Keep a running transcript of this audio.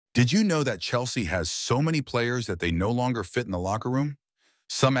Did you know that Chelsea has so many players that they no longer fit in the locker room?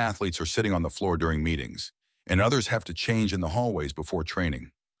 Some athletes are sitting on the floor during meetings, and others have to change in the hallways before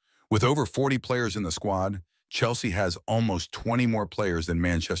training. With over 40 players in the squad, Chelsea has almost 20 more players than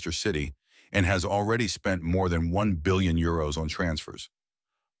Manchester City and has already spent more than 1 billion euros on transfers.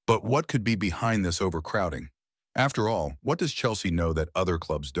 But what could be behind this overcrowding? After all, what does Chelsea know that other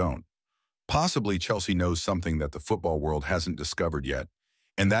clubs don't? Possibly Chelsea knows something that the football world hasn't discovered yet,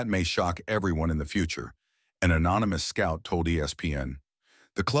 and that may shock everyone in the future, an anonymous scout told ESPN.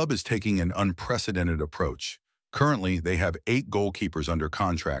 The club is taking an unprecedented approach. Currently, they have 8 goalkeepers under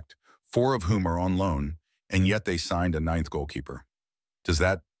contract, 4 of whom are on loan, and yet they signed a 9th goalkeeper. Does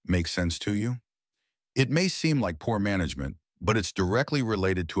that make sense to you? It may seem like poor management, but it's directly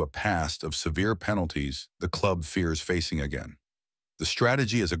related to a past of severe penalties the club fears facing again. The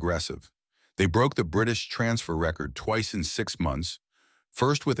strategy is aggressive. They broke the British transfer record twice in 6 months,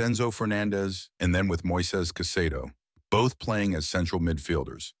 first with Enzo Fernandez and then with Moises Caicedo, both playing as central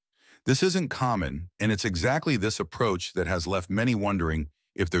midfielders. This isn't common, and it's exactly this approach that has left many wondering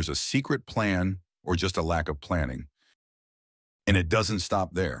if there's a secret plan or just a lack of planning. And it doesn't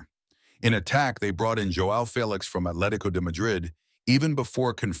stop there. In attack, they brought in Joao Felix from Atletico de Madrid even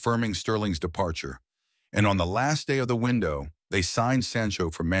before confirming Sterling's departure. And on the last day of the window, they signed Sancho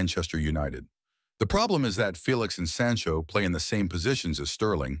from Manchester United. The problem is that Felix and Sancho play in the same positions as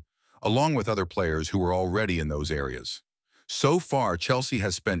Sterling, along with other players who were already in those areas. So far, Chelsea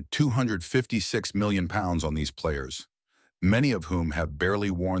has spent £256 million on these players, many of whom have barely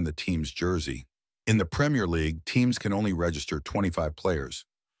worn the team's jersey. In the Premier League, teams can only register 25 players.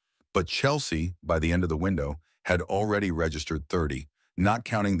 But Chelsea, by the end of the window, had already registered 30, not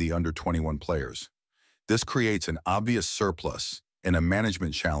counting the under-21 players. This creates an obvious surplus and a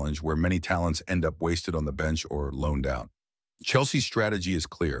management challenge where many talents end up wasted on the bench or loaned out. Chelsea's strategy is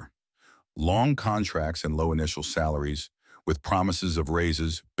clear. Long contracts and low initial salaries with promises of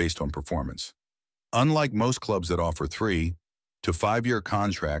raises based on performance. Unlike most clubs that offer 3 to 5-year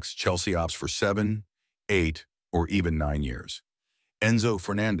contracts, Chelsea opts for 7, 8, or even 9 years. Enzo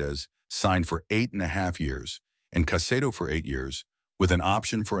Fernandez signed for 8.5 years and Caicedo for 8 years with an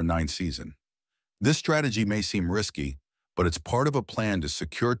option for a 9th season. This strategy may seem risky, but it's part of a plan to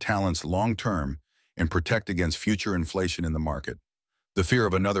secure talents long-term and protect against future inflation in the market. The fear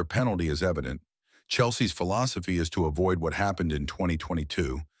of another penalty is evident. Chelsea's philosophy is to avoid what happened in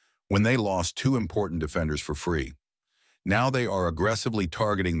 2022 when they lost 2 important defenders for free. Now they are aggressively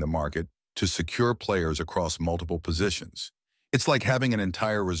targeting the market to secure players across multiple positions. It's like having an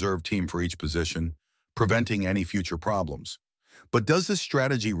entire reserve team for each position, preventing any future problems. But does this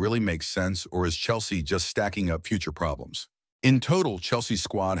strategy really make sense, or is Chelsea just stacking up future problems? In total, Chelsea's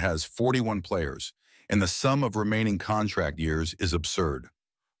squad has 41 players, and the sum of remaining contract years is absurd.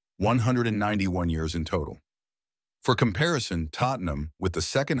 191 years in total. For comparison, Tottenham, with the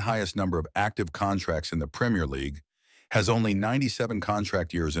second highest number of active contracts in the Premier League, has only 97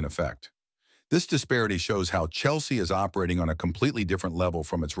 contract years in effect. This disparity shows how Chelsea is operating on a completely different level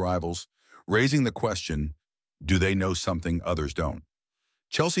from its rivals, raising the question, do they know something others don't?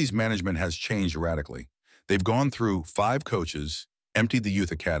 Chelsea's management has changed radically. They've gone through 5 coaches, emptied the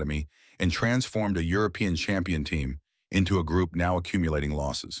youth academy, and transformed a European champion team into a group now accumulating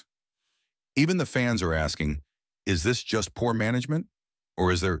losses. Even the fans are asking, is this just poor management?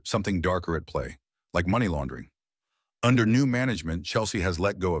 Or is there something darker at play, like money laundering? Under new management, Chelsea has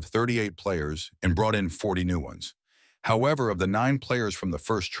let go of 38 players and brought in 40 new ones. However, of the 9 players from the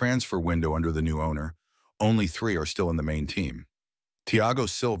first transfer window under the new owner, only 3 are still in the main team. Thiago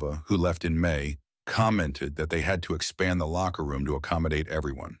Silva, who left in May, commented that they had to expand the locker room to accommodate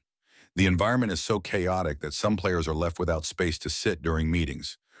everyone. The environment is so chaotic that some players are left without space to sit during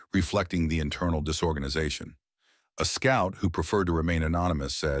meetings, reflecting the internal disorganization. A scout who preferred to remain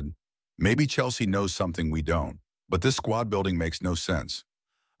anonymous said, "Maybe Chelsea knows something we don't, but this squad building makes no sense.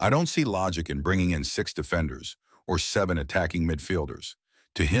 I don't see logic in bringing in 6 defenders or 7 attacking midfielders.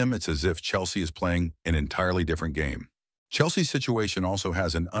 To him, it's as if Chelsea is playing an entirely different game." Chelsea's situation also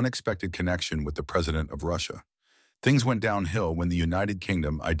has an unexpected connection with the president of Russia. Things went downhill when the United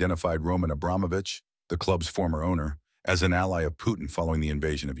Kingdom identified Roman Abramovich, the club's former owner, as an ally of Putin following the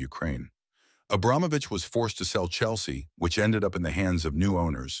invasion of Ukraine. Abramovich was forced to sell Chelsea, which ended up in the hands of new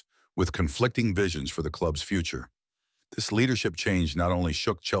owners, with conflicting visions for the club's future. This leadership change not only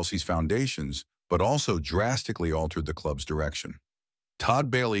shook Chelsea's foundations, but also drastically altered the club's direction.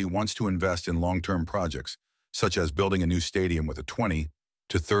 Todd Bailey wants to invest in long-term projects, such as building a new stadium with a 20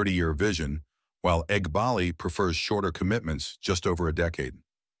 to 30-year vision, while Eghbali prefers shorter commitments, just over a decade.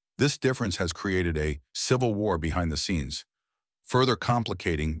 This difference has created a civil war behind the scenes. further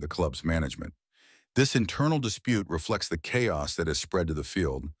complicating the club's management. This internal dispute reflects the chaos that has spread to the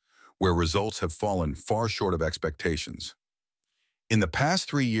field, where results have fallen far short of expectations. In the past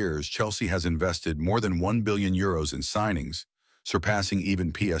 3 years, Chelsea has invested more than €1 billion in signings, surpassing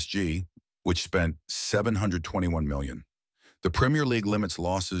even PSG, which spent £721 million. The Premier League limits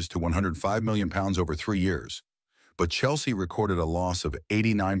losses to £105 million over 3 years, but Chelsea recorded a loss of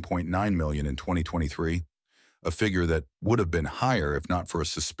 £89.9 million in 2023, a figure that would have been higher if not for a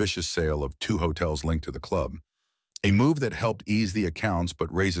suspicious sale of 2 hotels linked to the club, a move that helped ease the accounts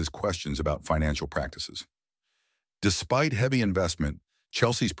but raises questions about financial practices. Despite heavy investment,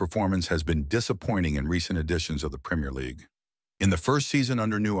 Chelsea's performance has been disappointing in recent editions of the Premier League. In the first season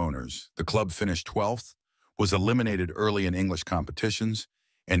under new owners, the club finished 12th, was eliminated early in English competitions,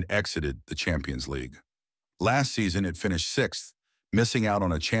 and exited the Champions League. Last season, it finished 6th, missing out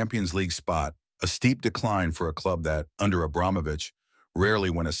on a Champions League spot, a steep decline for a club that, under Abramovich,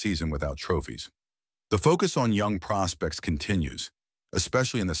 rarely went a season without trophies. The focus on young prospects continues,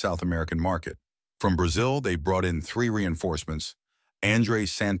 especially in the South American market. From Brazil, they brought in 3 reinforcements: André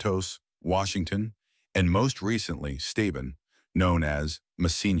Santos, Washington, and most recently, Steven, known as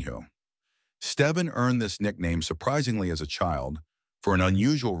Messinho. Steven earned this nickname surprisingly as a child, for an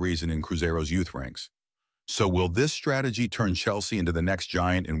unusual reason in Cruzeiro's youth ranks. So will this strategy turn Chelsea into the next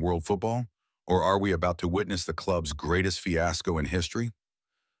giant in world football, or are we about to witness the club's greatest fiasco in history?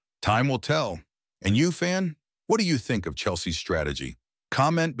 Time will tell. And you, fan, what do you think of Chelsea's strategy?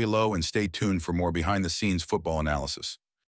 Comment below and stay tuned for more behind-the-scenes football analysis.